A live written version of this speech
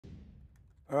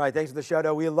All right, thanks for the shout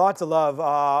out. We have lots of love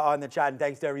on the chat, and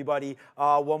thanks to everybody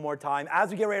one more time.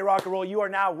 As we get ready to rock and roll, you are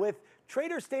now with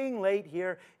Trader staying late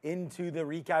here into the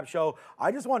recap show. I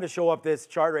just wanted to show up this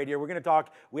chart right here. We're going to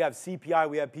talk, we have CPI,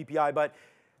 we have PPI, but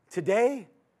today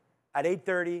at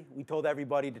 8:30, we told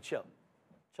everybody to chill.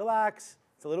 Chillax.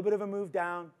 It's a little bit of a move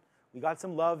down. We got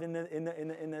some love in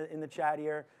the chat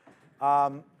here.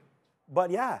 But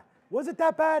yeah, was it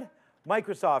that bad?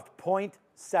 Microsoft,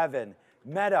 0.7.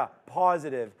 Meta,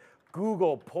 positive.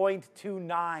 Google,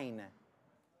 0.29.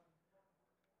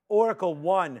 Oracle,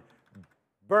 1.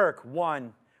 Burke,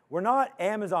 1. We're not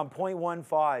Amazon,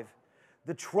 0.15.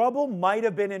 The trouble might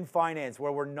have been in finance,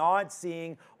 where we're not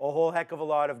seeing a whole heck of a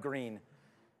lot of green.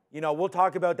 You know, we'll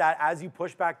talk about that as you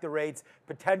push back the rates,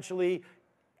 potentially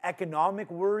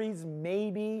economic worries,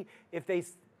 maybe if they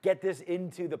get this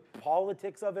into the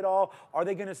politics of it all. Are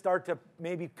they going to start to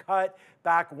maybe cut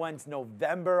back once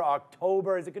November,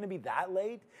 October? Is it going to be that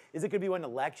late? Is it going to be when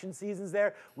election season's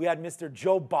there? We had Mr.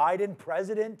 Joe Biden,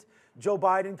 President Joe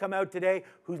Biden, come out today,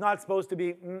 who's not supposed to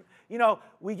be, you know,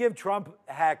 we give Trump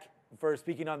heck for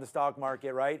speaking on the stock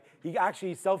market, right? He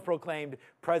actually self-proclaimed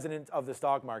president of the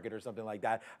stock market or something like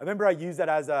that. I remember I used that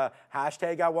as a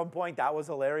hashtag at one point. That was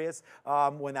hilarious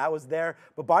when that was there.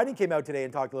 But Biden came out today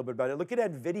and talked a little bit about it. Look at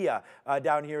NVDA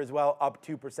down here as well, up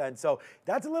 2%. So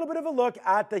that's a little bit of a look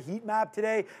at the heat map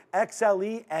today.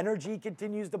 XLE energy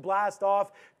continues to blast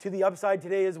off to the upside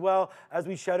today as well, as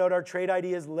we shout out our trade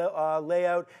ideas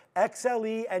layout.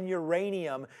 XLE and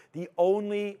uranium, the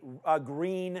only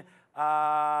green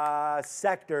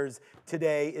sectors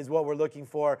today is what we're looking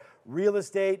for. Real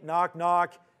estate, knock,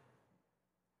 knock.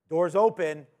 Doors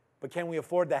open, but can we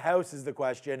afford the house is the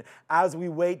question as we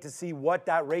wait to see what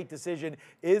that rate decision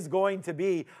is going to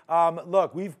be.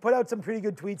 Look, we've put out some pretty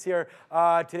good tweets here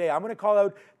today. I'm going to call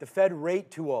out the Fed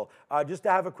rate tool just to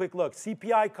have a quick look.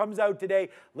 CPI comes out today,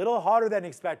 a little hotter than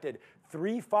expected.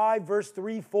 3.5 versus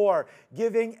 3.4,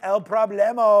 giving El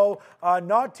Problemo.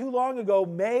 Not too long ago,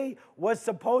 May was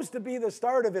supposed to be the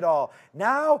start of it all.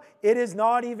 Now, it is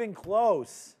not even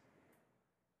close.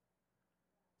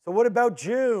 So what about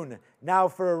June now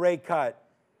for a rate cut?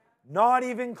 Not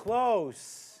even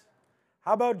close.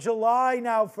 How about July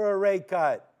now for a rate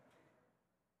cut?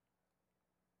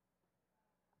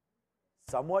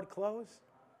 Somewhat close.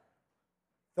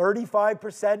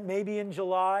 35% maybe in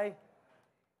July.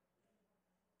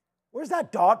 Where's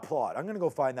that dot plot? I'm going to go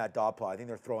find that dot plot. I think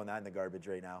they're throwing that in the garbage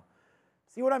right now.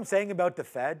 See what I'm saying about the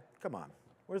Fed? Come on.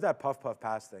 Where's that puff, puff,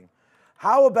 pass thing?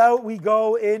 How about we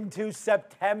go into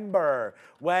September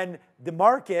when the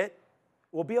market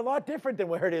will be a lot different than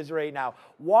where it is right now?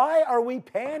 Why are we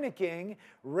panicking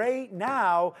right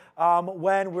now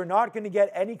when we're not going to get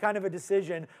any kind of a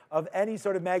decision of any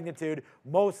sort of magnitude,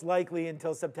 most likely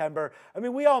until September? I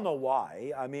mean, we all know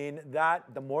why. I mean, that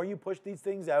the more you push these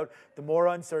things out, the more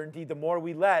uncertainty, the more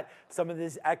we let some of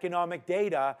this economic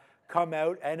data come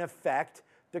out and affect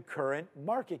the current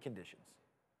market conditions.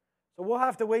 So we'll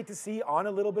have to wait to see on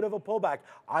a little bit of a pullback.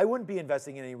 I wouldn't be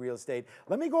investing in any real estate.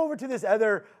 Let me go over to this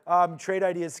other trade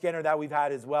ideas scanner that we've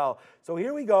had as well. So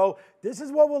here we go. This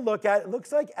is what we'll look at. It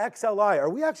looks like XLI. Are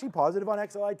we actually positive on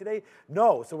XLI today?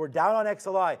 No. So we're down on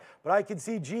XLI. But I can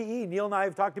see GE. Neil and I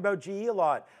have talked about GE a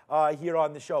lot here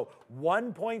on the show.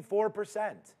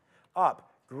 1.4% up.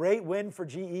 Great win for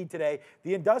GE today.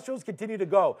 The industrials continue to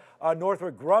go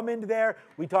northward. Grumman there.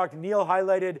 We talked, Neil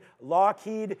highlighted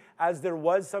Lockheed as there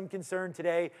was some concern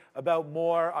today about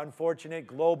more unfortunate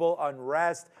global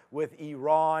unrest with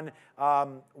Iran.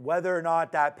 Whether or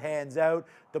not that pans out,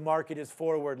 the market is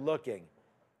forward looking.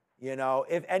 You know,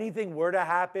 if anything were to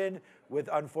happen with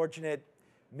unfortunate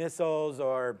missiles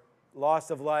or loss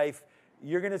of life,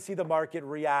 you're going to see the market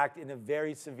react in a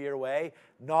very severe way,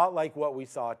 not like what we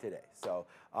saw today. So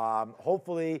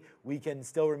hopefully we can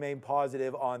still remain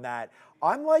positive on that.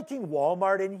 I'm liking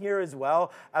Walmart in here as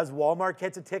well, as Walmart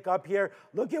gets a tick up here.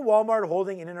 Look at Walmart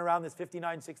holding in and around this $59,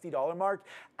 $60 mark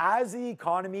as the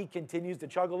economy continues to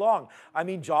chug along. I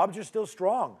mean, jobs are still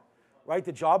strong, right?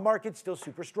 The job market's still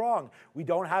super strong. We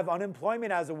don't have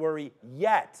unemployment as a worry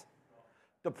yet.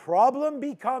 The problem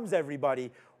becomes, everybody,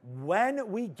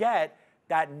 when we get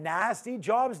that nasty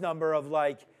jobs number of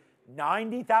like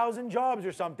 90,000 jobs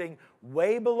or something,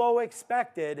 way below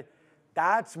expected,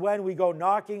 that's when we go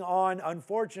knocking on,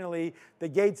 unfortunately, the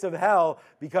gates of hell,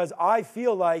 because I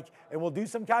feel like, and we'll do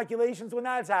some calculations when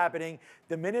that's happening,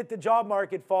 the minute the job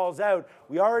market falls out,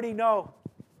 we already know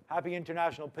Happy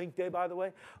International Pink Day, by the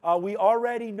way. We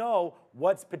already know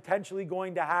what's potentially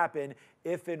going to happen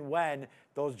if and when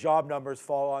those job numbers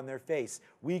fall on their face.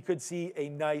 We could see a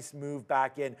nice move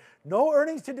back in. No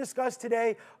earnings to discuss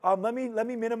today. Let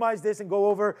me minimize this and go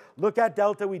over, look at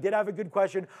Delta. We did have a good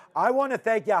question. I want to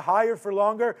thank you. Higher for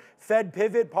longer. Fed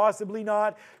pivot, possibly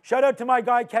not. Shout out to my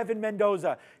guy, Kevin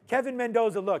Mendoza. Kevin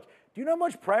Mendoza, look, do you know how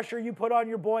much pressure you put on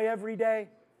your boy every day?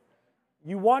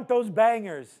 You want those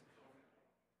bangers.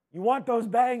 You want those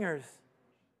bangers.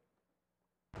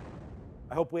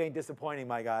 I hope we ain't disappointing,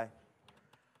 my guy.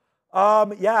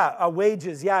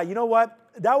 Wages. Yeah, you know what?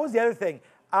 That was the other thing.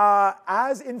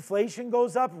 As inflation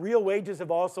goes up, real wages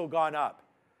have also gone up.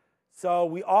 So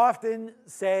we often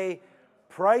say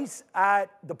price at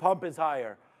the pump is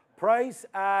higher. Price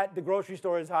at the grocery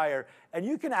store is higher. And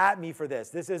you can at me for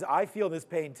this. I feel this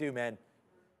pain too, man.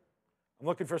 I'm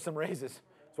looking for some raises.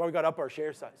 That's why we got up our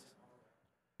share size.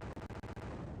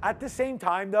 At the same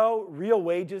time, though, real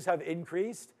wages have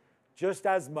increased just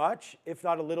as much, if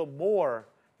not a little more.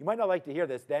 You might not like to hear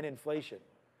this, than inflation.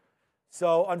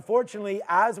 So unfortunately,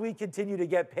 as we continue to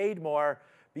get paid more,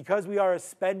 because we are a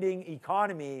spending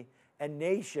economy and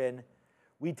nation,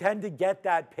 we tend to get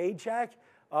that paycheck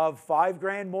of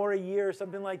 $5,000 more a year or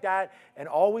something like that. And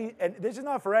this is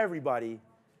not for everybody,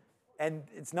 and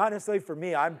it's not necessarily for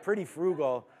me. I'm pretty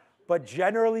frugal, but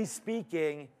generally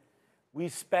speaking, we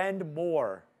spend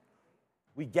more.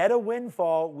 We get a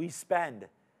windfall, we spend.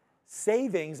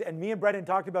 Savings, and me and Brendan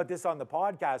talked about this on the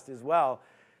podcast as well,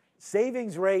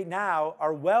 savings right now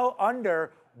are well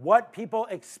under what people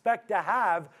expect to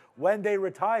have when they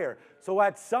retire. So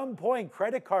at some point,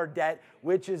 credit card debt,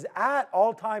 which is at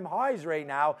all-time highs right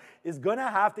now, is going to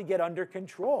have to get under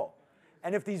control.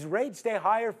 And if these rates stay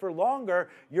higher for longer,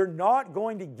 you're not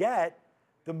going to get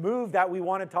the move that we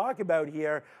want to talk about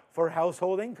here for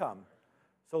household income.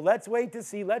 So let's wait to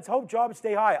see. Let's hope jobs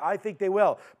stay high. I think they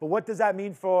will. But what does that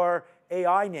mean for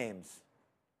AI names?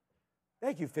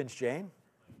 Thank you, Finch Jane.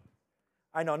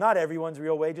 I know not everyone's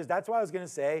real wages. That's why I was going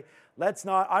to say, let's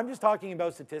not. I'm just talking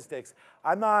about statistics.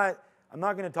 I'm not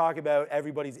going to talk about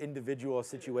everybody's individual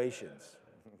situations.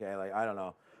 Okay, like I don't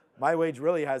know. My wage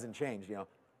really hasn't changed, you know.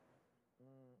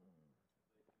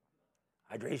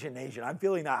 Hydration Nation. I'm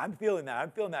feeling that. I'm feeling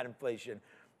that inflation.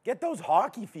 Get those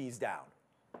hockey fees down.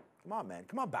 Come on, man.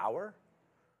 Come on, Bauer.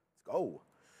 Let's go.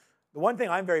 The one thing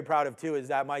I'm very proud of, too, is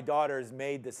that my daughter's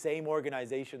made the same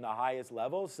organization the highest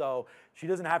level, so she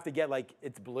doesn't have to get, like,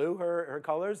 it's blue, her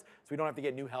colors, so we don't have to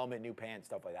get new helmet, new pants,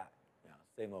 stuff like that. Yeah,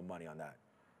 save a little money on that.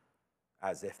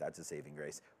 As if that's a saving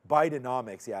grace.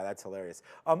 Bidenomics, yeah, that's hilarious.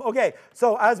 Okay,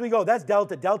 so as we go, that's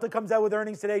Delta. Delta comes out with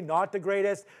earnings today, not the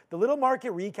greatest. The little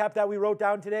market recap that we wrote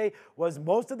down today was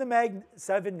most of the Mag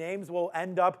 7 names will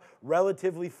end up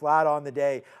relatively flat on the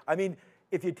day. I mean,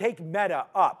 if you take Meta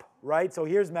up, right? So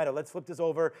here's Meta. Let's flip this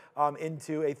over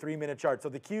into a 3-minute chart. So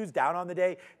the Q's down on the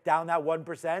day, down that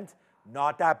 1%.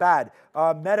 Not that bad.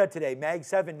 Meta today, Mag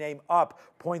 7 name up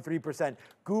 0.3%.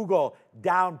 Google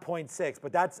down 0.6%,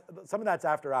 but some of that's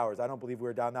after hours. I don't believe we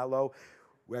were down that low.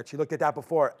 We actually looked at that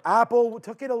before. Apple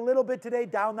took it a little bit today,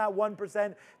 down that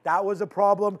 1%. That was a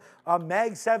problem.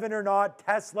 Mag 7 or not,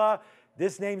 Tesla.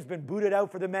 This name's been booted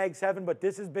out for the Mag 7, but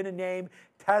this has been a name,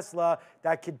 Tesla,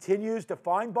 that continues to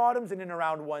find bottoms in and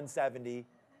around 170.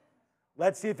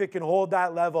 Let's see if it can hold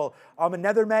that level.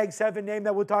 Another Mag 7 name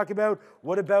that we'll talk about.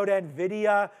 What about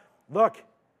NVDA?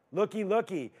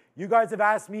 Looky. You guys have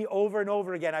asked me over and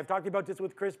over again. I've talked about this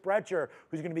with Chris Brecher,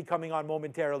 who's going to be coming on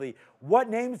momentarily. What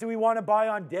names do we want to buy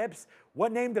on dips?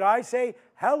 What name did I say?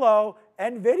 Hello,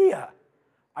 NVIDIA.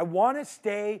 I want to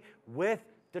stay with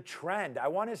the trend. I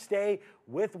want to stay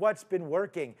with what's been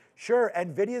working. Sure,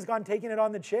 NVIDIA's gone taking it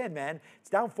on the chin, man. It's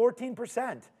down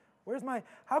 14%. Where's my,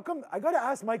 how come, I got to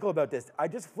ask Michael about this. I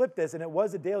just flipped this and it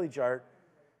was a daily chart.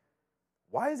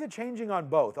 Why is it changing on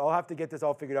both? I'll have to get this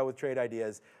all figured out with trade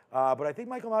ideas. But I think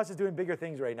Michael Moss is doing bigger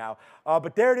things right now.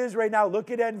 But there it is right now. Look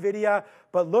at NVIDIA,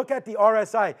 but look at the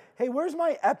RSI. Hey, where's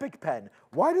my Epic pen?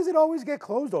 Why does it always get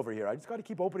closed over here? I just got to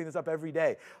keep opening this up every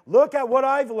day. Look at what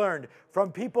I've learned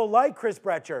from people like Chris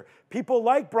Brecher, people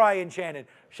like Brian Shannon.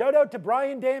 Shout out to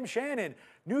Brian damn Shannon.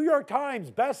 New York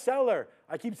Times bestseller.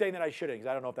 I keep saying that I shouldn't because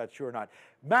I don't know if that's true or not.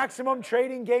 Maximum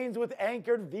trading gains with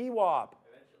anchored VWAP.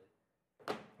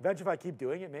 Eventually, if I keep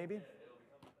doing it, maybe.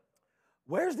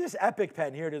 Where's this Epic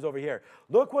pen? Here it is over here.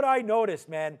 Look what I noticed,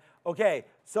 man. Okay,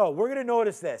 so we're going to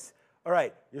notice this. All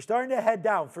right, you're starting to head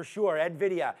down for sure.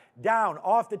 NVIDIA, down,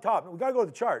 off the top. We got to go to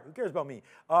the chart. Who cares about me?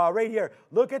 Right here.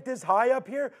 Look at this high up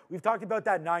here. We've talked about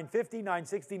that 950,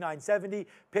 960, 970.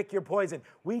 Pick your poison.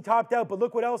 We topped out, but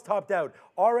look what else topped out.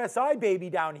 RSI,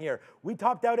 baby, down here. We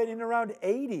topped out at in around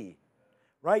 80.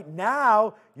 Right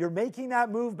now, you're making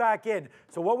that move back in.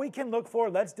 So what we can look for,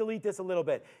 let's delete this a little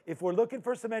bit. If we're looking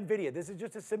for some NVIDIA, this is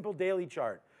just a simple daily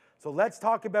chart. So let's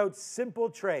talk about simple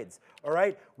trades, all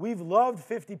right? We've loved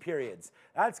 50 periods.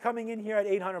 That's coming in here at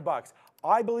 800 bucks.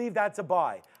 I believe that's a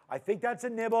buy. I think that's a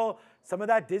nibble. Some of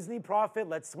that Disney profit,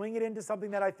 let's swing it into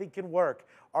something that I think can work.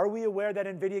 Are we aware that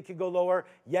NVIDIA could go lower?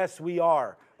 Yes, we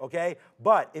are, okay?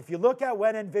 But if you look at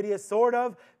when NVIDIA sort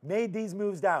of made these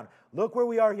moves down, look where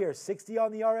we are here, 60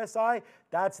 on the RSI,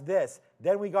 that's this.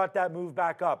 Then we got that move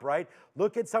back up, right?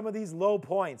 Look at some of these low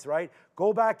points, right?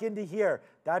 Go back into here.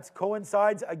 That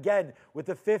coincides, again, with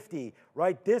the 50,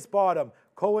 right? This bottom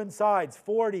coincides,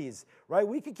 40s, right?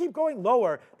 We could keep going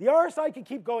lower. The RSI could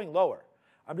keep going lower.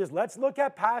 Let's look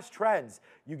at past trends.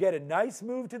 You get a nice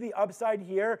move to the upside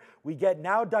here. We get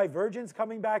now divergence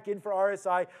coming back in for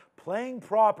RSI, playing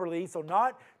properly, so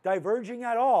not diverging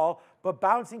at all, but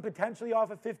bouncing potentially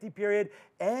off a 50 period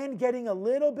and getting a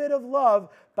little bit of love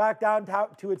back down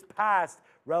to its past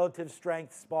relative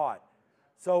strength spot.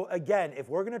 So again, if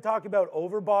we're going to talk about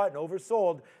overbought and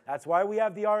oversold, that's why we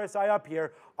have the RSI up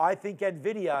here. I think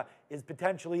NVIDIA is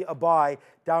potentially a buy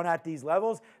down at these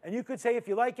levels. And you could say if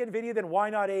you like NVIDIA, then why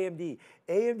not AMD?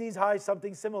 AMD's high is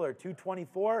something similar,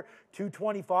 224,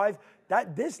 225.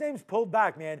 This name's pulled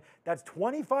back, man. That's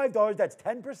 $25. That's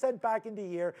 10% back into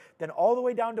here, then all the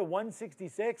way down to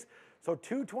 166. So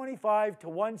 225 to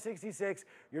 166,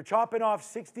 you're chopping off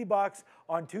 60 bucks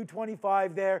on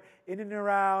 225 there, in and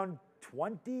around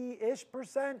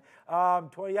 20-ish%,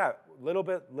 20, yeah, a little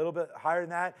bit higher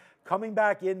than that, coming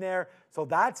back in there. So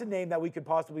that's a name that we could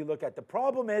possibly look at. The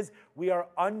problem is we are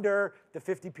under the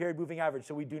 50-period moving average,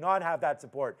 so we do not have that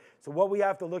support. So what we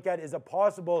have to look at is a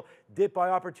possible dip by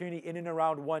opportunity in and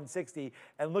around 160,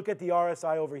 and look at the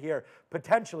RSI over here.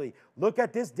 Potentially, look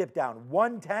at this dip down,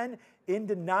 110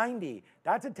 into 90.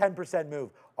 That's a 10%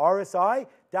 move. RSI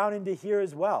down into here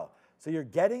as well. So you're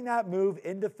getting that move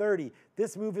into 30.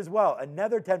 This move as well,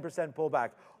 another 10%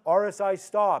 pullback. RSI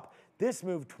stop. This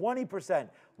move, 20%.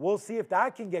 We'll see if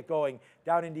that can get going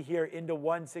down into here, into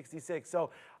 166. So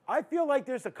I feel like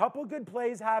there's a couple good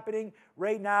plays happening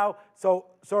right now. So,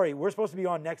 sorry, we're supposed to be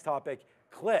on next topic.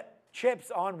 Clip.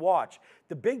 Chips on watch.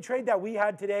 The big trade that we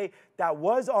had today that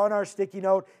was on our sticky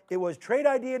note, it was trade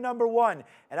idea number 1.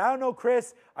 And I don't know,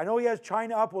 Chris, I know he has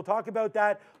China up. We'll talk about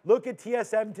that. Look at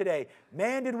TSM today.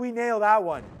 Man, did we nail that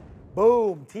one.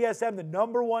 Boom. TSM, the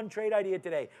number 1 trade idea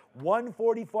today.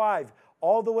 145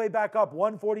 all the way back up,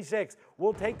 146.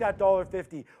 We'll take that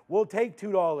 $1.50. We'll take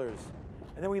 $2.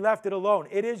 And then we left it alone.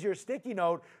 It is your sticky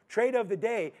note trade of the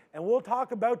day, and we'll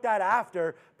talk about that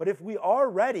after. But if we are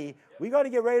ready, we got to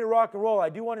get ready to rock and roll. I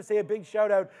do want to say a big shout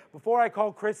out before I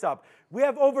call Chris up. We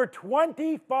have over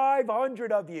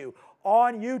 2,500 of you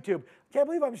on YouTube. Can't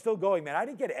believe I'm still going, man. I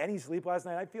didn't get any sleep last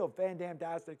night. I feel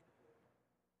fan-damn-tastic.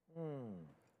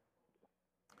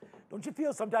 Don't you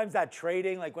feel sometimes that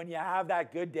trading, like when you have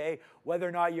that good day, whether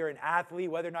or not you're an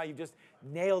athlete, whether or not you just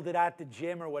nailed it at the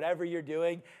gym or whatever you're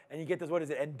doing, and you get those, what is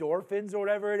it, endorphins or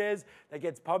whatever it is, that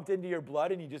gets pumped into your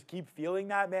blood and you just keep feeling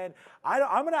that, man?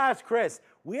 I'm going to ask Chris.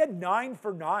 We had 9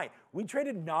 for 9. We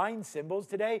traded 9 symbols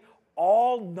today.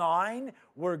 All 9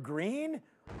 were green?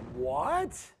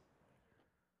 What?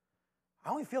 I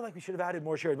only feel like we should have added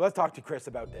more shares. Let's talk to Chris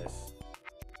about this.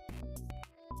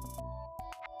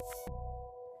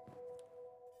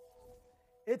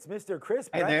 It's Mr. Chris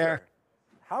Brentler. Hey there.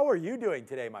 How are you doing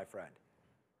today, my friend?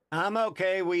 I'm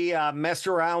okay. We messed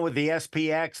around with the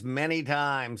SPX many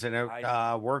times, and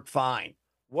it worked fine.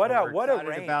 What a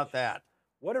range about that.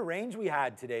 What a range we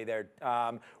had today there.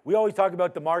 We always talk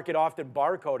about the market often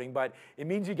barcoding, but it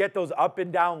means you get those up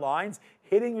and down lines,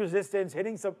 hitting resistance,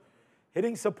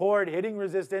 hitting support, hitting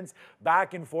resistance,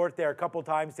 back and forth there a couple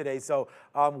times today. So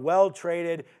well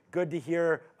traded. Good to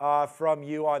hear from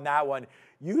you on that one.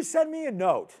 You sent me a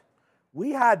note.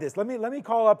 We had this. Let me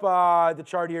call up the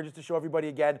chart here just to show everybody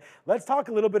again. Let's talk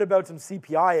a little bit about some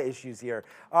CPI issues here.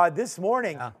 This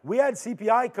morning, we had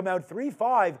CPI come out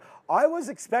 3.5. I was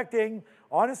expecting,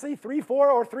 honestly, 3.4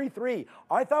 or 3.3.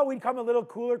 I thought we'd come a little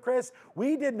cooler, Chris.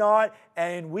 We did not,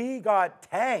 and we got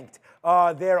tanked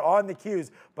there on the Qs.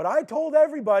 But I told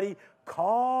everybody,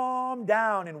 calm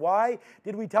down. And why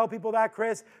did we tell people that,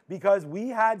 Chris? Because we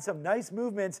had some nice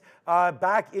movements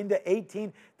back into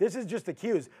 18. This is just the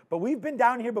Qs, but we've been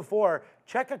down here before.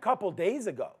 Check a couple days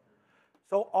ago.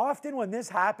 So often when this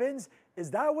happens,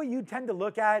 is that what you tend to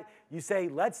look at? You say,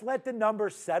 let's let the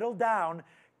numbers settle down,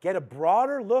 get a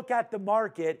broader look at the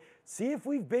market, see if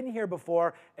we've been here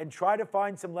before, and try to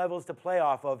find some levels to play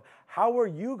off of. How are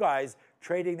you guys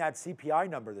trading that CPI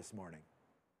number this morning?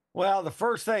 Well, the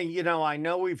first thing, I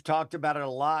know we've talked about it a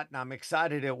lot, and I'm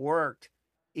excited it worked.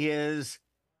 is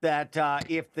that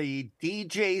if the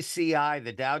DJCI,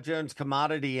 the Dow Jones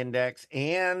Commodity Index,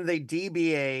 and the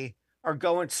DBA are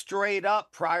going straight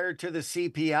up prior to the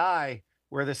CPI,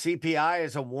 where the CPI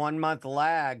is a 1-month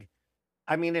lag,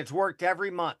 I mean, it's worked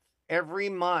every month. Every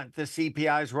month, the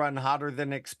CPI's run hotter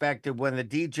than expected when the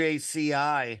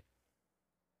DJCI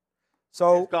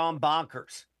has gone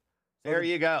bonkers. There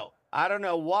you go. I don't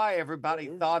know why everybody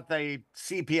thought the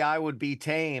CPI would be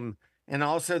tame, and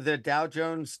also the Dow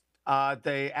Jones,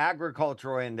 the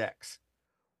agricultural index.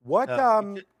 What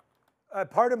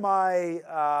part of my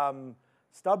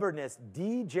stubbornness,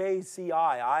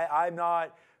 DJCI? I'm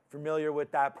not familiar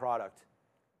with that product.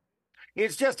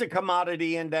 It's just a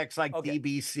commodity index like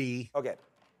DBC. Okay.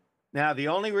 Now, the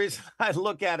only reason I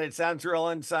look at it, sounds real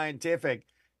unscientific,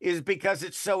 is because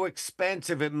it's so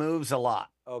expensive, it moves a lot.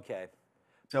 Okay.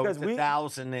 So it's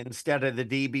 1,000 instead of the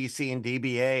DBC and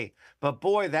DBA. But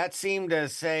boy, that seemed to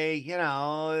say, you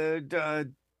know,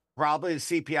 probably the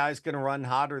CPI is going to run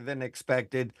hotter than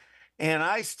expected. And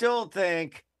I still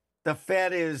think the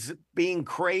Fed is being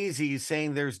crazy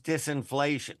saying there's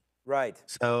disinflation. Right.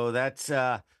 So that's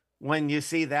when you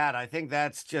see that, I think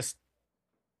that's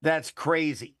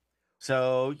crazy.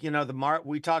 So, you know,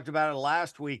 we talked about it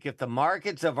last week. If the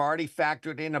markets have already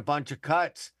factored in a bunch of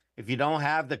cuts, if you don't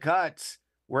have the cuts,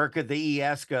 where could the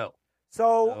ES go?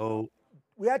 So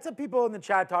we had some people in the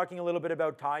chat talking a little bit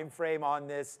about time frame on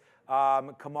this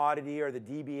commodity or the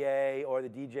DBA or the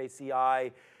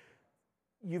DJCI.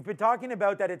 You've been talking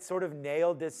about that it's sort of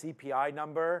nailed this CPI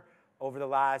number over the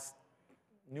last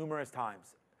numerous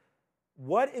times.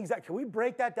 What exactly, can we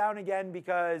break that down again?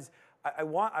 Because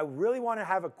I really want to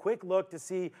have a quick look to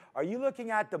see, are you looking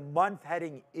at the month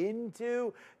heading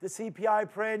into the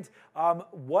CPI print?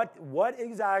 What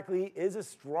exactly is a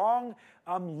strong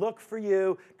look for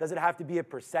you? Does it have to be a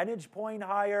percentage point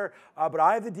higher? But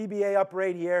I have the DBA up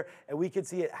right here, and we can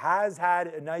see it has had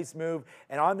a nice move.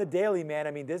 And on the daily, man,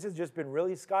 I mean, this has just been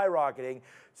really skyrocketing.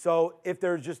 So if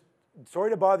there's just, sorry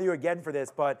to bother you again for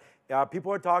this, but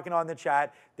people are talking on the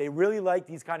chat. They really like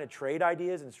these kind of trade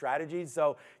ideas and strategies.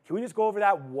 So can we just go over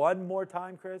that one more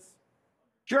time, Chris?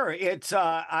 Sure. It's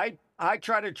I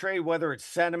try to trade whether it's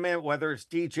sentiment, whether it's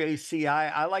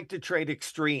DJCI. I like to trade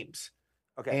extremes.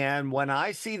 Okay. And when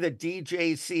I see the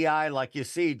DJCI, like you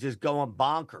see, just going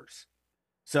bonkers.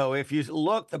 So if you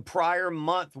look, the prior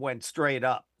month went straight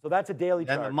up. So that's a daily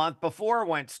chart. And the month before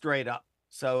went straight up.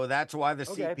 So that's why the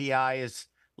CPI is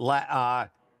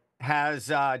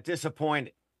has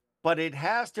disappointed. But it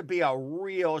has to be a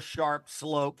real sharp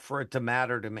slope for it to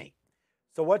matter to me.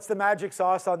 So what's the magic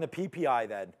sauce on the PPI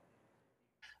then?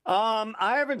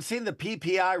 I haven't seen the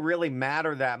PPI really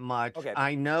matter that much. Okay.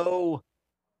 I know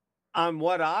on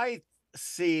what I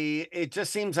see, it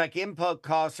just seems like input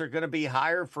costs are going to be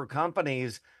higher for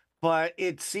companies, but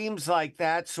it seems like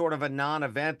that's sort of a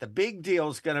non-event. The big deal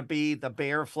is going to be the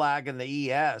bear flag and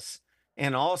the ES,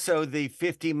 and also the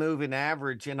 50 moving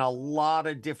average in a lot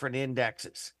of different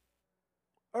indexes.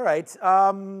 All right.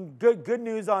 Good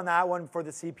news on that one for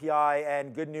the CPI,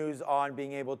 and good news on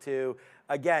being able to,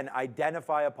 again,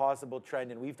 identify a possible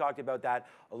trend. And we've talked about that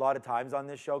a lot of times on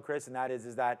this show, Chris, and that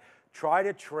is that try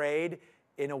to trade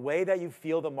in a way that you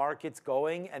feel the market's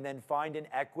going, and then find an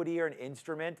equity or an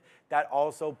instrument that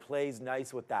also plays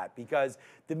nice with that. Because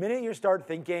the minute you start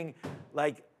thinking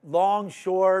like long,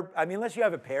 short, I mean, unless you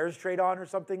have a pairs trade on or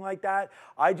something like that,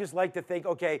 I just like to think,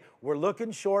 okay, we're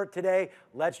looking short today.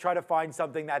 Let's try to find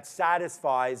something that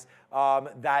satisfies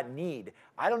that need.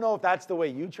 I don't know if that's the way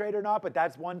you trade or not, but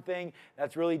that's one thing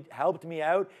that's really helped me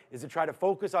out, is to try to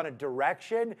focus on a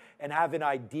direction and have an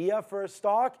idea for a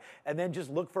stock, and then just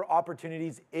look for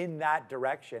opportunities in that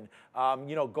direction.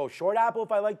 You know, go short Apple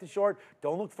if I like to short.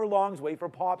 Don't look for longs. Wait for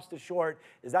pops to short.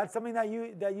 Is that something that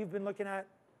you've been looking at?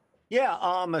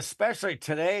 Yeah, especially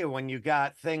today when you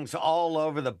got things all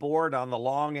over the board on the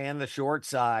long and the short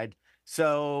side.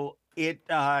 So it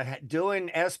doing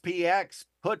SPX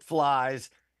put flies,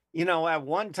 you know, at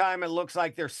one time it looks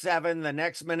like they're 7, the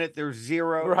next minute they're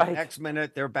 0, right. The next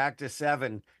minute they're back to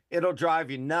 7. It'll drive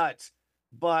you nuts.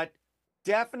 But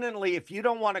definitely, if you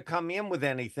don't want to come in with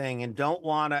anything and don't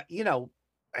want to, you know,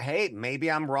 hey,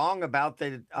 maybe I'm wrong about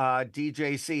the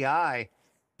DJCI.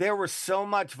 There was so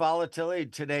much volatility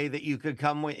today that you could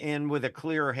come in with a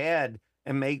clear head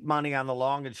and make money on the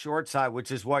long and short side,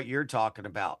 which is what you're talking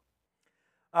about.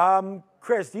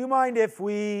 Chris, do you mind if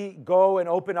we go and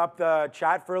open up the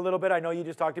chat for a little bit? I know you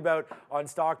just talked about on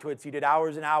StockTwits, you did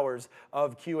hours and hours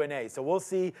of Q&A. So we'll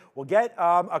see. We'll get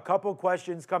a couple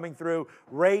questions coming through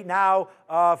right now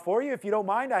for you. If you don't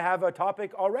mind, I have a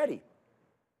topic already.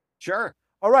 Sure.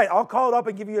 All right, I'll call it up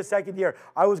and give you a second here.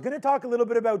 I was going to talk a little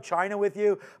bit about China with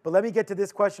you, but let me get to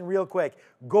this question real quick.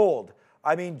 Gold.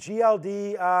 I mean,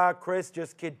 GLD, Chris,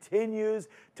 just continues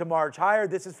to march higher.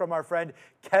 This is from our friend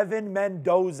Kevin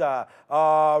Mendoza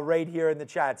right here in the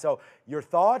chat. So your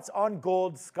thoughts on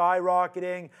gold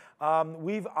skyrocketing?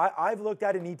 I've looked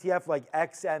at an ETF like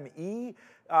XME,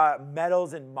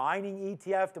 metals and mining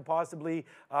ETF, to possibly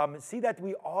see that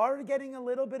we are getting a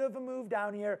little bit of a move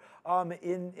down here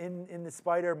in the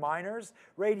spider miners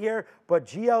right here. But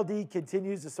GLD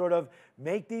continues to sort of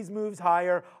make these moves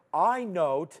higher. I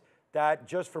note that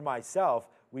just for myself,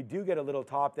 we do get a little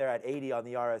top there at 80 on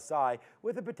the RSI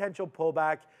with a potential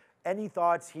pullback. Any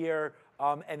thoughts here?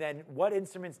 And then what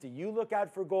instruments do you look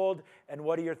at for gold? And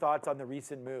what are your thoughts on the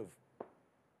recent move?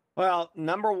 Well,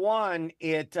 number one,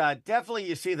 it definitely,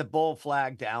 you see the bull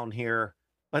flag down here,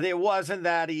 but it wasn't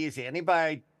that easy.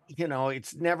 Anybody,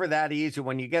 it's never that easy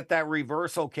when you get that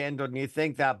reversal candle and you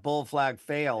think that bull flag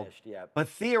failed. Yep. But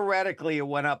theoretically, it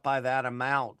went up by that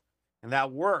amount. And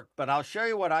that worked. But I'll show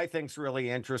you what I think is really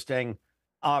interesting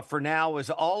for now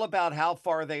is all about how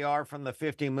far they are from the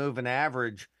 50 moving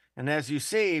average. And as you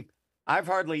see, I've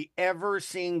hardly ever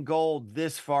seen gold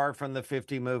this far from the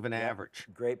 50 moving average.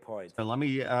 Great point. So let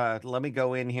me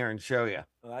go in here and show you.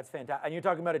 Well, that's fantastic. And you're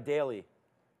talking about a daily.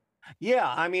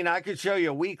 Yeah, I mean, I could show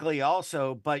you weekly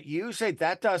also, but usually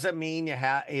that doesn't mean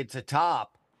it's a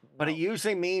top, but it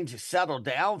usually means you settle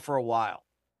down for a while.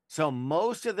 So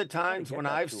most of the times when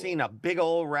I've seen a big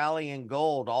old rally in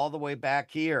gold all the way back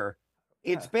here,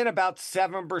 it's been about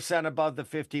 7% above the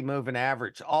 50 moving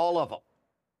average, all of them.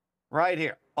 Right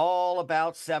here, all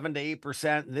about 7 to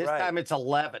 8%. This time it's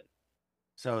 11.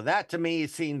 So that to me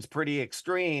seems pretty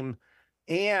extreme.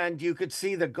 And you could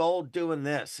see the gold doing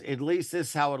this. At least this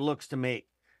is how it looks to me.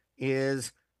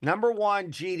 Is number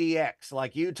one GDX,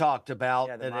 like you talked about,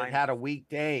 that it had a weak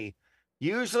day.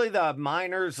 Usually the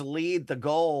miners lead the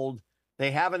gold.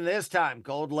 They haven't this time.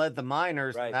 Gold led the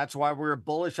miners. That's why we were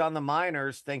bullish on the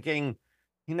miners, thinking,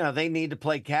 they need to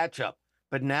play catch up.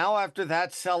 But now after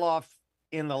that sell-off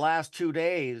in the last 2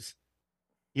 days,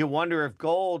 you wonder if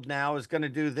gold now is going to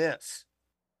do this.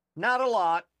 Not a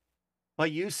lot,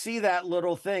 but you see that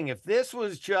little thing. If this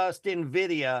was just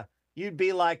NVDA, you'd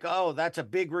be like, oh, that's a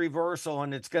big reversal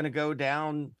and it's going to go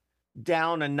down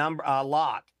a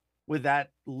lot with that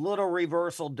little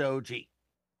reversal doji.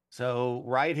 So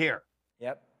right here.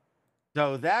 Yep.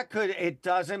 So it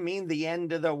doesn't mean the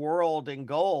end of the world in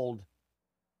gold,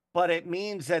 but it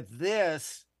means that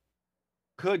this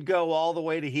could go all the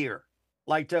way to here,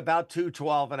 like to about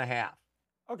 212.5.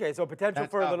 Okay, so potential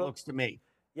for a little. Looks to me.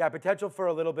 Yeah, potential for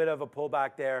a little bit of a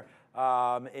pullback there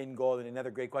in gold. And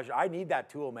another great question. I need that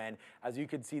tool, man. As you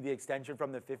can see, the extension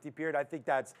from the 50 period, I think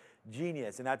that's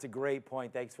genius. And that's a great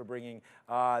point. Thanks for bringing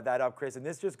that up, Chris. And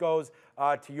this just goes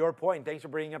to your point. Thanks for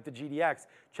bringing up the GDX.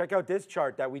 Check out this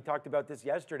chart that we talked about this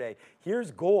yesterday.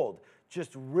 Here's gold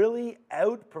just really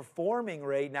outperforming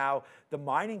right now the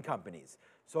mining companies.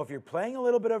 So if you're playing a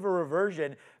little bit of a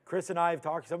reversion, Chris and I have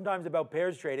talked sometimes about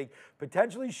pairs trading,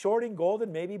 potentially shorting gold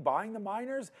and maybe buying the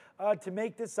miners to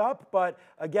make this up. But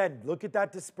again, look at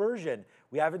that dispersion.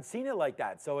 We haven't seen it like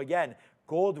that. So again,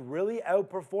 gold really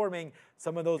outperforming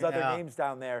some of those other names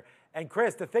down there. And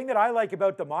Chris, the thing that I like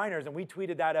about the miners, and we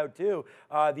tweeted that out too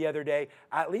the other day,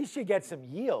 at least you get some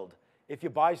yield. If you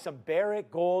buy some Barrick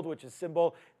gold, which is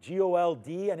symbol GOLD,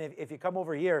 and if you come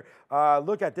over here,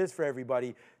 look at this for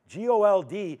everybody.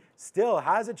 GOLD still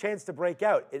has a chance to break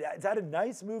out. It's had a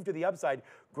nice move to the upside.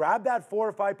 Grab that 4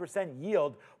 or 5%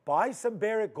 yield, buy some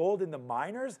Barrick gold in the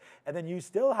miners, and then you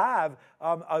still have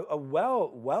a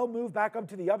well move back up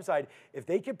to the upside. If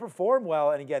they can perform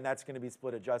well, and again, that's going to be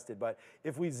split adjusted, but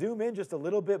if we zoom in just a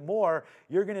little bit more,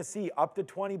 you're going to see up to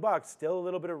 $20. Still a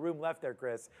little bit of room left there,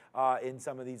 Chris, in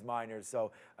some of these miners.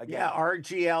 So again,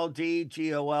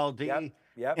 RGLD, GOLD.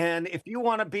 Yep. And if you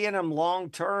want to be in them long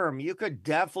term, you could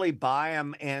definitely buy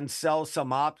them and sell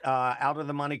some out of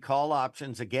the money call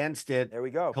options against it. There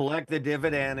we go. Collect the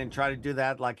dividend and try to do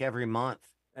that like every month.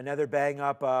 Another bang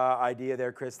up idea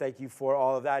there, Chris. Thank you for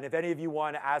all of that. And if any of you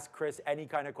want to ask Chris any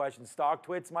kind of questions,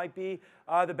 StockTwits might be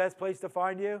the best place to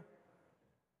find you.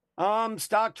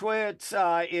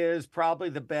 StockTwits is probably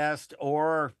the best,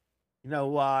 or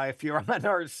if you're on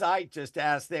our site, just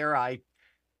ask there.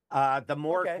 The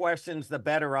more questions, the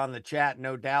better on the chat,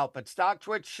 no doubt. But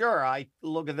StockTwits, sure. I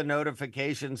look at the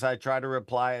notifications. I try to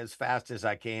reply as fast as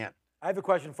I can. I have a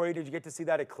question for you. Did you get to see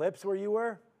that eclipse where you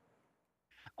were?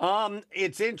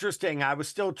 It's interesting. I was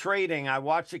still trading. I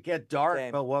watched it get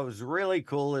dark, but what was really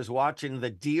cool is watching the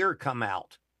deer come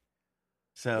out.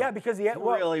 So yeah, because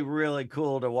really, really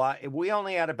cool to watch. We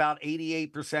only had about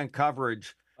 88%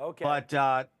 coverage. Okay.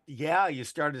 But yeah, you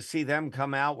start to see them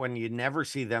come out when you never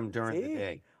see them during the See?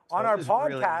 day. On So it our was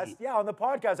really podcast, neat. yeah, on the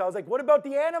podcast, I was like, what about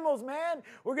the animals, man?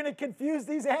 We're going to confuse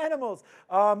these animals.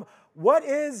 What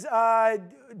is,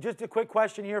 just a quick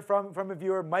question here from a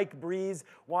viewer, Mike Breeze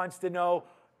wants to know,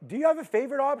 do you have a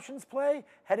favorite options play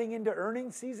heading into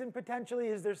earnings season potentially?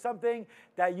 Is there something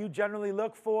that you generally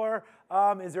look for?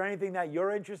 Is there anything that you're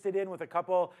interested in with a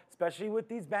couple, especially with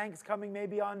these banks coming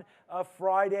maybe on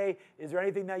Friday? Is there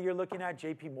anything that you're looking at?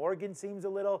 JP Morgan seems a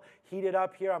little heated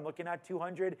up here. I'm looking at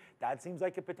 200. That seems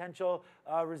like a potential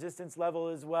resistance level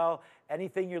as well.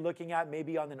 Anything you're looking at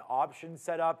maybe on an option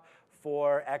setup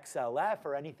for XLF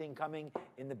or anything coming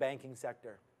in the banking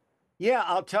sector? Yeah,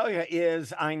 I'll tell you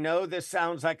is I know this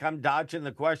sounds like I'm dodging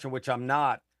the question, which I'm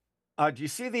not. Do you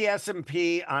see the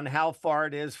S&P on how far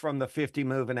it is from the 50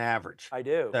 moving average? I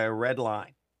do. The red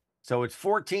line. So it's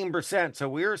 14%. So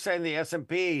we were saying the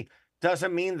S&P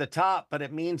doesn't mean the top, but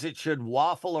it means it should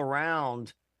waffle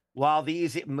around while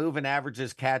these moving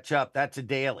averages catch up. That's a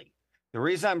daily. The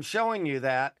reason I'm showing you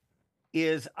that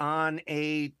is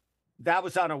that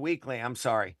was on a weekly, I'm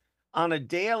sorry. On a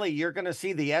daily, you're going to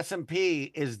see the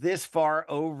S&P is this far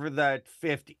over the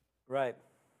 50. Right.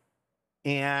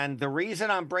 And the reason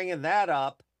I'm bringing that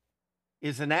up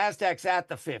is the Nasdaq's at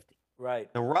the 50.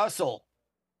 Right. The Russell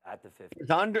At the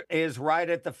 50. is right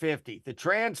at the 50. The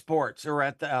transports are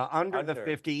at the under the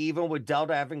 50, even with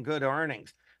Delta having good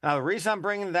earnings. Now, the reason I'm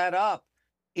bringing that up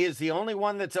is the only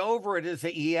one that's over it is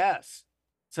the ES.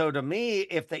 So to me,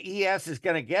 if the ES is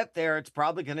going to get there, it's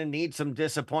probably going to need some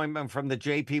disappointment from the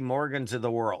JP Morgans of the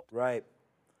world. Right.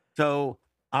 So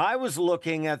I was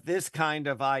looking at this kind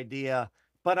of idea,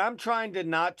 but I'm trying to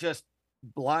not just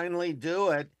blindly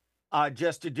do it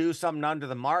just to do something under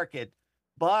the market.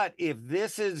 But if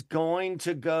this is going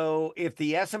to go, if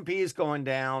the S&P is going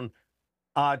down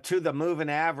to the moving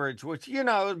average, which,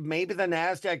 maybe the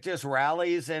NASDAQ just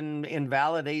rallies and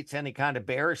invalidates any kind of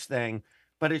bearish thing,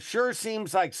 but it sure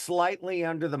seems like slightly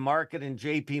under the market and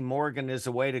JP Morgan is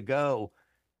the way to go.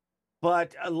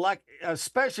 But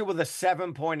especially with a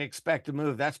 7-point expected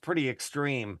move, that's pretty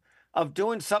extreme of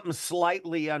doing something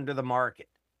slightly under the market.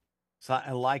 So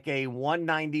like a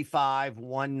 195,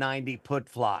 190 put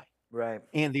fly. Right.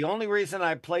 And the only reason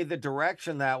I play the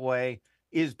direction that way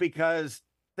is because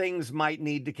things might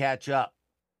need to catch up.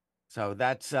 So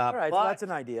that's all right. So that's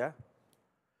an idea.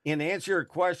 In answer to your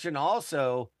question,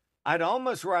 also, I'd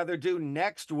almost rather do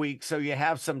next week so you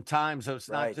have some time, so it's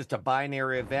not just a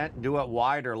binary event, and do it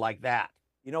wider like that.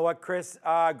 You know what, Chris?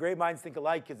 Great minds think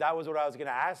alike, because that was what I was going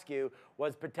to ask you,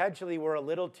 was potentially we're a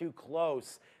little too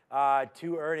close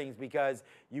to earnings because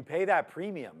you pay that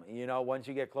premium, once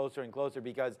you get closer and closer,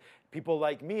 because people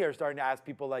like me are starting to ask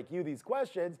people like you these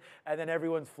questions, and then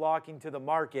everyone's flocking to the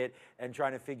market and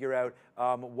trying to figure out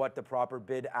what the proper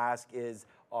bid ask is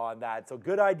on that. So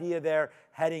good idea there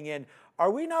heading in. Are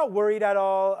we not worried at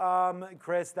all,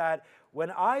 Chris, that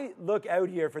when I look out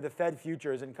here for the Fed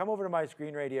futures and come over to my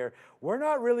screen right here, we're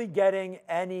not really getting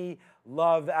any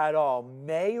love at all.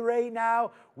 May right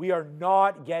now, we are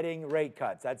not getting rate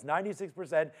cuts. That's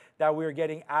 96% that we're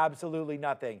getting absolutely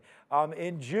nothing.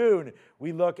 In June,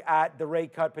 we look at the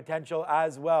rate cut potential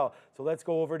as well. So let's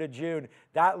go over to June.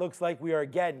 That looks like we are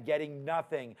again getting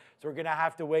nothing. So we're going to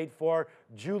have to wait for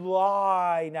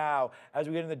July now as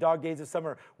we get in the dog days of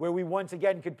summer, where we once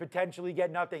again could potentially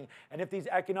get nothing. And if these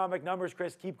economic numbers,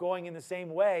 Chris, keep going in the same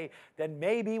way, then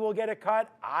maybe we'll get a cut.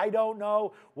 I don't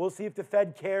know. We'll see if the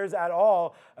Fed cares at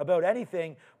all about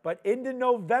anything. But into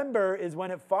November is when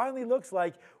it finally looks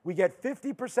like we get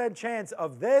 50% chance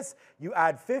of this. You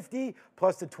add 50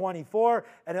 plus the 24,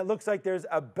 and it looks like there's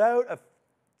about a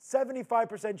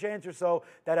 75% chance or so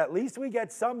that at least we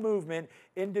get some movement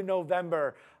into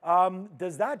November.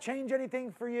 Does that change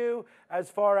anything for you as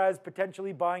far as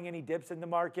potentially buying any dips in the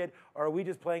market, or are we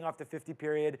just playing off the 50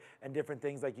 period and different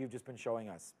things like you've just been showing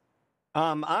us?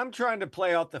 I'm trying to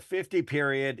play out the 50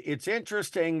 period. It's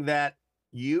interesting that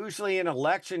usually in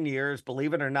election years,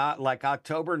 believe it or not, like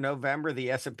October, November,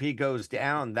 the S&P goes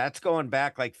down. That's going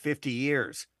back like 50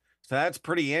 years. So that's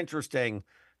pretty interesting.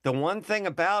 The one thing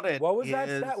about it What was that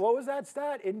stat? What was that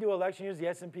stat? Into election years, the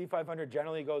S&P 500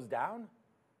 generally goes down?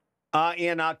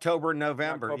 In October,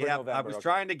 November. November, I was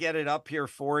trying to get it up here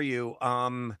for you.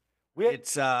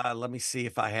 Let me see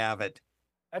if I have it.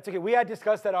 That's okay. We had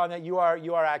discussed that on that. You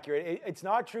are accurate. It's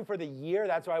not true for the year.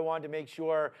 That's why I wanted to make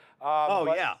sure.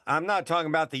 Yeah. I'm not talking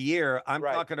about the year. I'm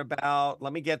Right. talking about,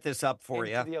 let me get this up for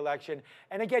you. Into the election.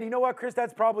 And again, you know what, Chris?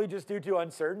 That's probably just due to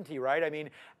uncertainty, right? I mean,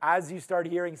 as you start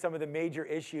hearing some of the major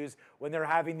issues when they're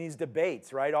having these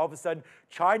debates, right? All of a sudden,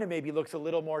 China maybe looks a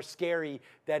little more scary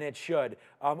than it should.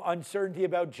 Uncertainty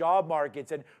about job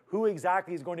markets and who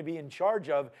exactly is going to be in charge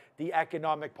of the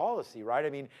economic policy, right? I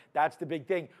mean, that's the big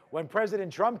thing. When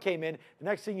President Trump came in, the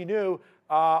next thing you knew,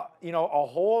 a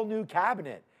whole new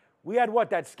cabinet. We had what,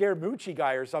 that Scaramucci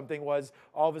guy or something was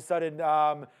all of a sudden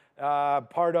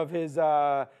part of his,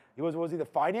 was he the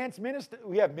finance minister?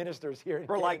 We have ministers here in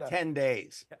Canada. Like 10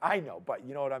 days. I know, but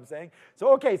you know what I'm saying?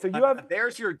 So, okay, so you have...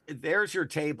 There's your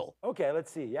table. Okay,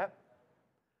 let's see, yep.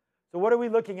 So what are we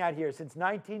looking at here? Since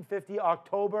 1950,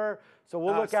 October, so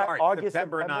we'll look at August,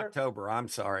 September, and October, I'm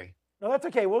sorry. No, that's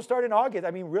okay. We'll start in August.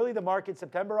 I mean, really the market,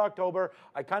 September, October,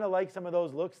 I kind of like some of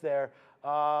those looks there.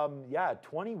 Yeah,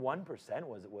 21%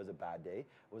 was a bad day.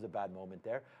 It was a bad moment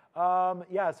there.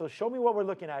 Yeah, so show me what we're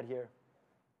looking at here.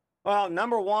 Well,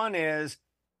 number one is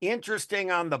interesting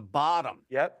on the bottom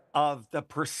of the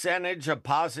percentage of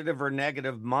positive or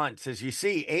negative months. As you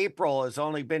see, April has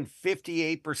only been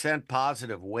 58%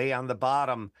 positive, way on the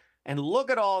bottom. And look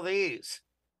at all these.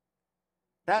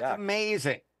 That's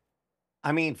amazing.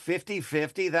 I mean,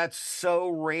 50-50, that's so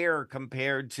rare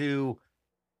compared to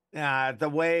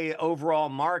the way overall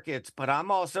markets. But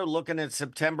I'm also looking at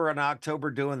September and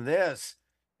October doing this.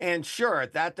 And sure,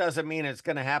 that doesn't mean it's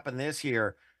going to happen this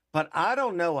year. But I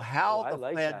don't know how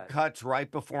the Fed cuts right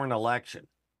before an election.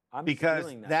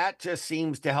 Because that just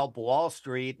seems to help Wall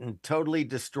Street and totally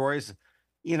destroys,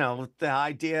 the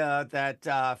idea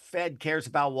that Fed cares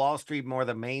about Wall Street more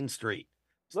than Main Street.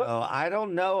 So I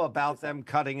don't know about them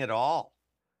cutting at all.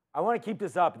 I want to keep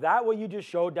this up. That what you just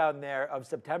showed down there of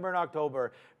September and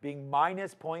October being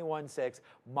minus 0.16,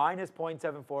 minus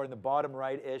 0.74 in the bottom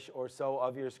right-ish or so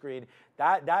of your screen,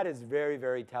 that is very,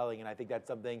 very telling. And I think that's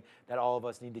something that all of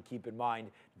us need to keep in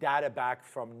mind. Data back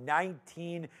from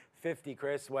 1950,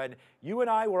 Chris, when you and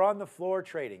I were on the floor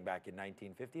trading back in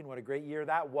 1950, and what a great year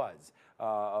that was.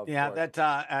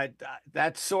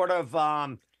 That's sort of...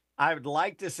 I would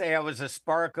like to say I was a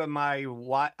spark of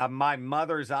my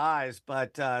mother's eyes,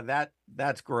 but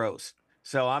that's gross.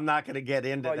 So I'm not going to get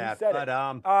into that.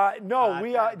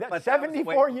 But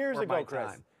 74 years ago,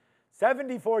 Chris.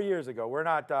 74 years ago. We're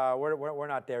not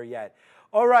there yet.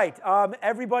 All right,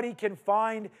 everybody can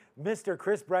find Mr.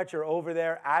 Chris Brecher over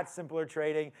there at Simpler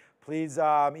Trading. Please,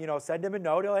 send him a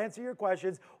note. He'll answer your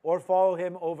questions, or follow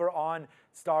him over on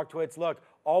StockTwits. Look,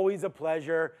 always a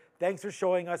pleasure. Thanks for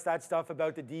showing us that stuff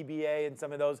about the DBA and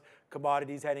some of those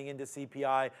commodities heading into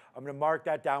CPI. I'm going to mark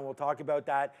that down. We'll talk about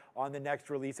that on the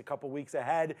next release a couple weeks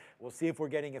ahead. We'll see if we're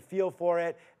getting a feel for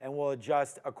it, and we'll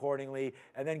adjust accordingly.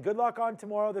 And then good luck on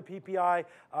tomorrow, the PPI.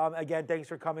 Again, thanks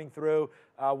for coming through.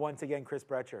 Once again, Chris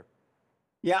Brecher.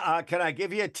 Yeah, can I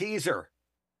give you a teaser?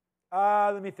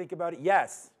 Let me think about it.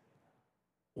 Yes.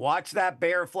 Watch that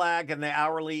bear flag and the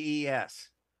hourly ES.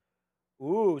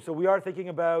 Ooh, so we are thinking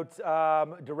about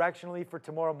directionally for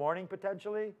tomorrow morning,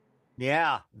 potentially?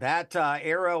 Yeah, that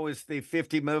arrow is the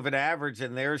 50 moving average,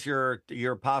 and there's your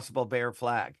possible bear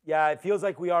flag. Yeah, it feels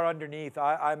like we are underneath.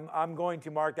 I'm going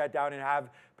to mark that down and have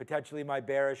potentially my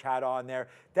bearish hat on there.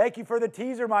 Thank you for the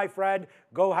teaser, my friend.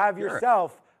 Go have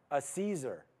yourself a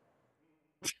Caesar.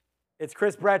 It's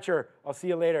Chris Brecher. I'll see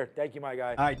you later. Thank you, my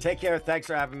guy. All right, take care. Thanks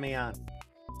for having me on.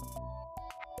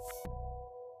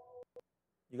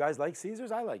 You guys like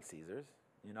Caesars? I like Caesars,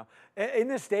 In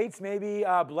the States, maybe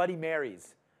Bloody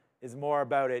Marys is more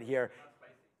about it here.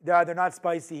 They're not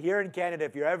spicy. Here in Canada,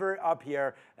 if you're ever up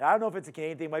here, and I don't know if it's a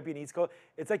Canadian thing, it might be an East Coast,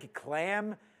 it's like a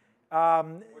clam.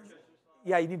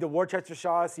 Yeah, you need the Worcester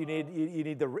sauce. You need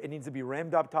it needs to be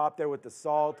rimmed up top there with the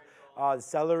salt, the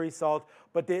celery salt.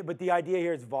 But the idea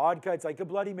here is vodka. It's like a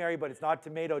Bloody Mary, but it's not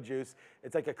tomato juice.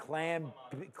 It's like a clam.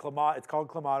 It's called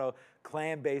clamato.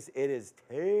 Clam base. It is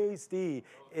tasty.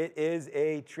 It is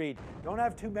a treat. Don't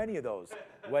have too many of those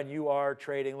when you are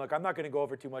trading. Look, I'm not going to go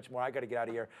over too much more. I got to get out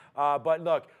of here. But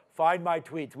look, find my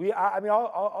tweets.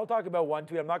 I'll talk about one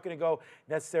tweet. I'm not going to go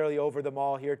necessarily over them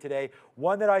all here today.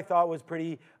 One that I thought was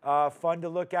pretty fun to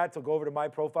look at. So go over to my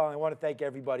profile. And I want to thank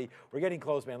everybody. We're getting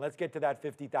close, man. Let's get to that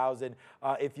 50,000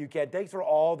 if you can. Thanks for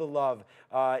all the love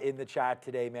in the chat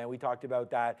today, man. We talked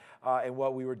about that and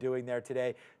what we were doing there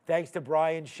today. Thanks to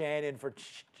Brian Shannon for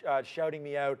shouting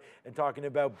me out and talking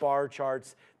about bar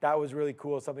charts. That was really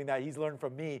cool, something that he's learned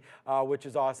from me, which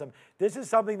is awesome. This is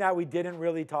something that we didn't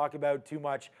really talk about too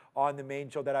much on the main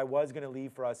show that I was going to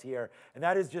leave for us here. And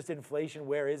that is just inflation.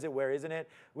 Where is it? Where isn't it?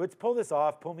 Let's pull this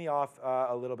off. Pull me off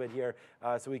a little bit here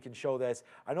so we can show this.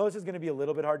 I know this is going to be a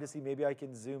little bit hard to see. Maybe I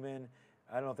can zoom in.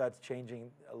 I don't know if that's changing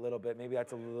a little bit. Maybe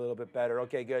that's a little bit better.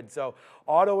 Okay, good. So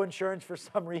auto insurance, for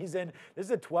some reason, this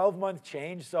is a 12-month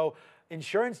change. So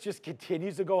insurance just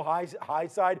continues to go high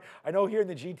side. I know here in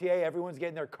the GTA, everyone's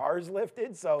getting their cars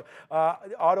lifted. So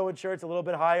auto insurance a little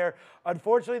bit higher.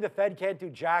 Unfortunately, the Fed can't do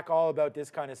jack all about this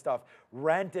kind of stuff.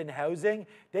 Rent and housing,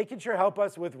 they can sure help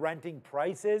us with renting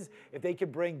prices if they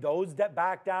could bring those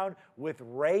back down with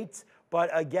rates. But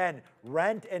again,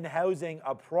 rent and housing,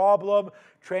 a problem.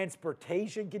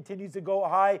 Transportation continues to go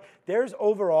high. There's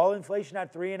overall inflation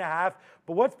at 3.5.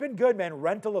 But what's been good, man,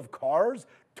 rental of cars,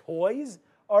 toys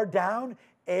are down.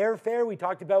 Airfare, we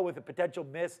talked about with a potential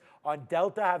miss on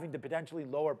Delta having to potentially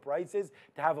lower prices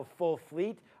to have a full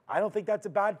fleet. I don't think that's a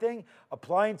bad thing.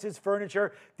 Appliances,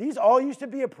 furniture, these all used to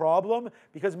be a problem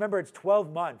because remember, it's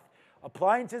 12 months.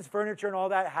 Appliances, furniture, and all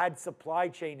that had supply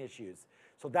chain issues.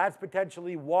 So that's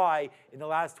potentially why in the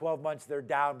last 12 months they're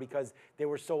down because they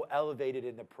were so elevated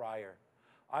in the prior.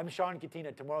 I'm Shawn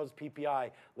Katina, tomorrow's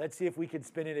PPI. Let's see if we can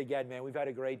spin it again, man. We've had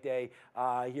a great day.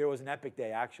 Here was an epic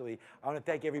day, actually. I want to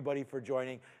thank everybody for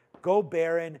joining. Go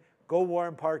Barron. Go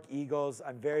Warren Park Eagles.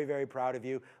 I'm very, very proud of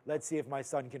you. Let's see if my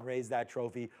son can raise that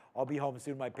trophy. I'll be home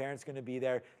soon. My parents are going to be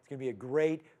there. It's going to be a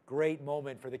great, great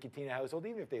moment for the Katina household,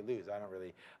 even if they lose. I don't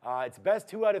really. It's best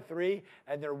 2 out of 3,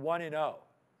 and they're 1-0.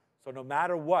 So no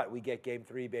matter what, we get game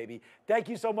 3, baby. Thank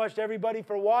you so much to everybody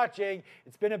for watching.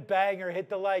 It's been a banger. Hit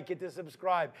the like, hit the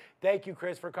subscribe. Thank you,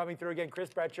 Chris, for coming through again. Chris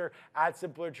Betcher at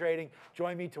Simpler Trading.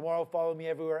 Join me tomorrow. Follow me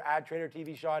everywhere at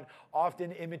TraderTV Shawn.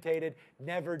 Often imitated,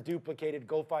 never duplicated.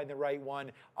 Go find the right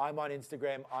one. I'm on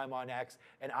Instagram. I'm on X.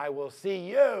 And I will see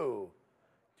you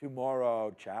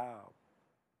tomorrow. Ciao.